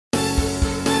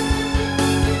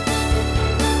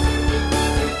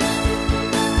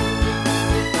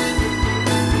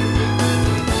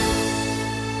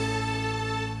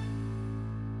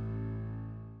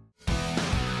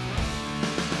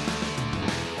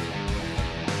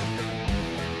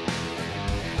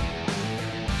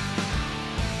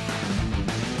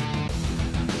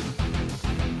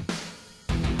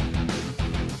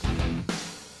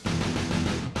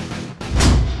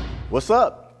What's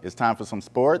up? It's time for some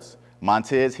sports.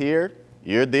 Montez here,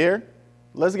 you're there.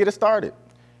 Let's get it started.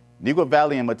 Neuqua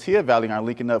Valley and Metea Valley are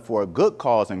linking up for a good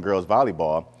cause in girls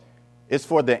volleyball. It's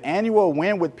for the annual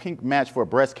Win with Pink match for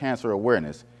breast cancer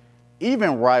awareness.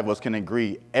 Even rivals can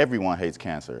agree everyone hates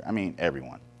cancer. I mean,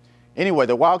 everyone. Anyway,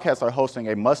 the Wildcats are hosting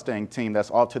a Mustang team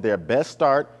that's off to their best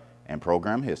start in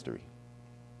program history.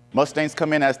 Mustangs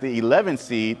come in as the 11th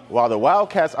seed, while the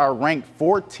Wildcats are ranked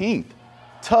 14th.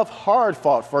 Tough,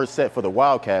 hard-fought first set for the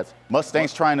Wildcats.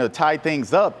 Mustangs trying to tie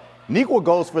things up. Neuqua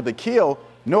goes for the kill.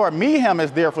 Nora Meeham is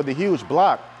there for the huge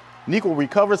block. Neuqua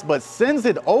recovers but sends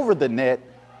it over the net.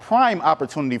 Prime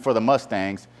opportunity for the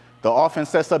Mustangs. The offense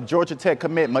sets up Georgia Tech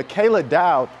commit Michaela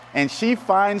Dowd, and she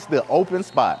finds the open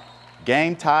spot.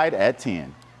 Game tied at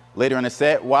 10. Later in the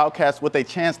set, Wildcats with a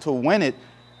chance to win it.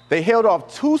 They held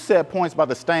off 2 set points by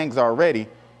the Stangs already.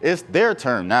 It's their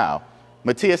turn now.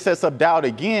 Metea sets up Dowd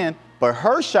again, but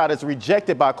her shot is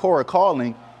rejected by Cora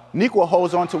Calling. Neuqua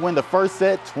holds on to win the first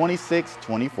set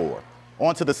 26-24.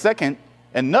 On to the second,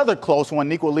 another close one.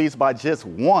 Neuqua leads by just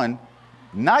 1.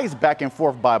 Nice back and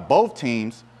forth by both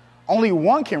teams. Only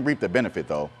one can reap the benefit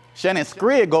though. Shannon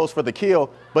Scria goes for the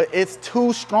kill, but it's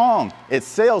too strong. It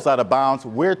sails out of bounds.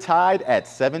 We're tied at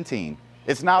 17.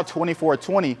 It's now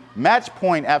 24-20, match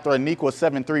point after a Neuqua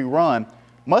 7-3 run.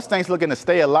 Mustangs looking to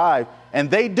stay alive, and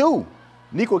they do.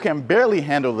 Neuqua can barely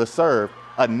handle the serve.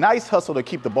 A nice hustle to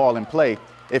keep the ball in play.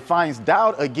 It finds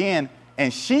Dowd again,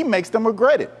 and she makes them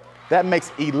regret it. That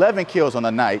makes 11 kills on the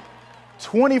night.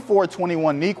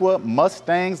 24-21 Neuqua.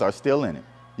 Mustangs are still in it.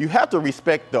 You have to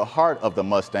respect the heart of the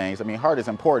Mustangs. I mean, heart is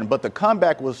important, but the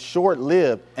comeback was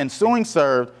short-lived. Ensuing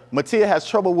serve, Metea has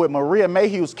trouble with Maria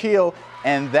Mayhew's kill,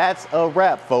 and that's a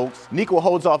wrap, folks. Neuqua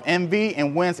holds off MV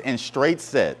and wins in straight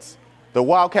sets. The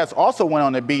Wildcats also went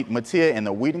on to beat Metea in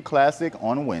the Wheaton Classic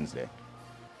on Wednesday.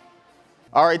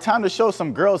 All right, time to show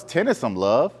some girls tennis some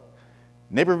love.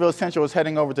 Naperville Central is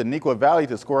heading over to Neuqua Valley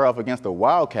to square off against the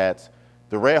Wildcats.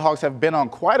 The Redhawks have been on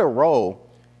quite a roll.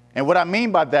 And what I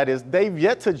mean by that is they've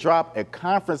yet to drop a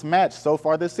conference match so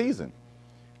far this season.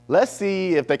 Let's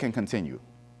see if they can continue.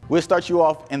 We'll start you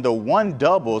off in the 1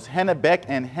 doubles, Hannah Beck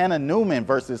and Hannah Newman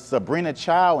versus Sabrina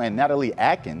Chow and Natalie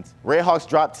Atkins. Redhawks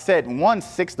dropped set 1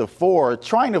 6-4,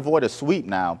 trying to avoid a sweep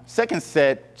now. Second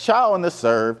set, Chow on the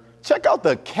serve. Check out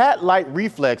the cat-like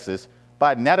reflexes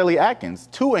by Natalie Atkins.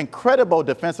 2 incredible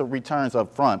defensive returns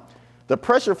up front. The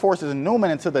pressure forces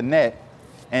Newman into the net,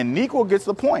 and Neuqua gets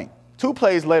the point. 2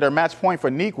 plays later, match point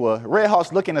for Neuqua.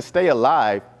 Redhawks looking to stay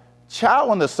alive. Chow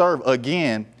on the serve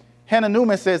again. Hannah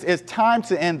Newman says it's time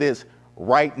to end this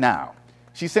right now.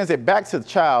 She sends it back to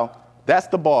Chow. That's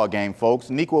the ball game, folks.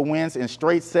 Neuqua wins in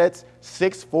straight sets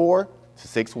 6-4 to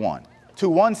 6-1.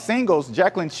 2-1 singles,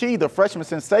 Jacqueline Chi, the freshman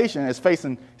sensation, is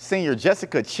facing senior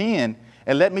Jessica Chin.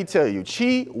 And let me tell you,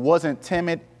 Chi wasn't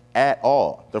timid at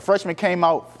all. The freshman came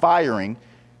out firing.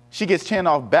 She gets Chin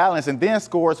off balance and then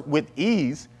scores with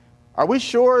ease. Are we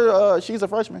sure she's a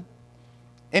freshman?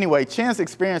 Anyway, Chin's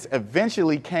experience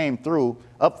eventually came through,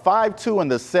 up 5-2 in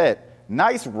the set.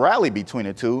 Nice rally between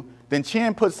the two. Then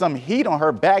Chin puts some heat on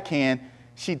her backhand.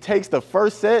 She takes the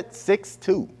first set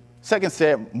 6-2. Second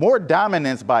set, more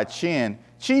dominance by Chin.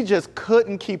 She just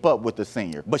couldn't keep up with the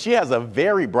senior, but she has a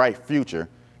very bright future.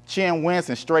 Chin wins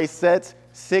in straight sets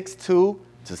 6-2 to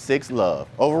 6-love.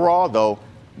 Overall, though,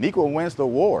 Neuqua wins the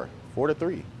war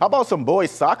 4-3. How about some boys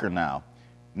soccer now?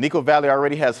 Neuqua Valley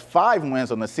already has 5 wins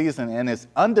on the season and is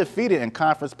undefeated in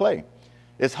conference play.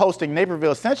 It's hosting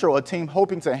Naperville Central, a team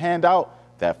hoping to hand out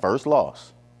that first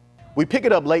loss. We pick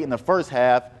it up late in the first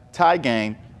half, tie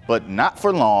game, but not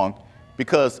for long,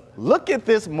 because look at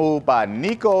this move by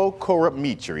Nico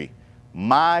Koromitri.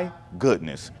 My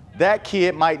goodness, that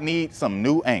kid might need some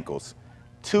new ankles.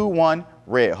 2-1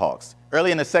 Redhawks.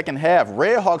 Early in the second half,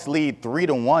 Redhawks lead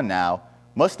 3-1 now.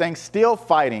 Mustangs still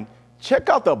fighting. Check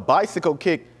out the bicycle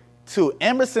kick to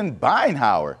Emerson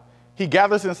Beinhauer. He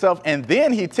gathers himself and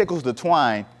then he tickles the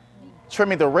twine,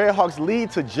 trimming the Redhawks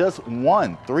lead to just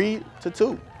 1,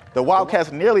 3-2. The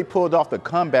Wildcats nearly pulled off the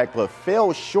comeback but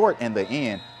fell short in the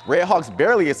end. Redhawks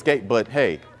barely escaped, but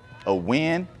hey, a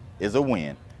win is a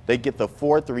win. They get the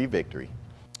 4-3 victory.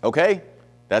 Okay,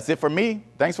 that's it for me.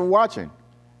 Thanks for watching.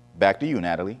 Back to you,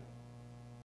 Natalie.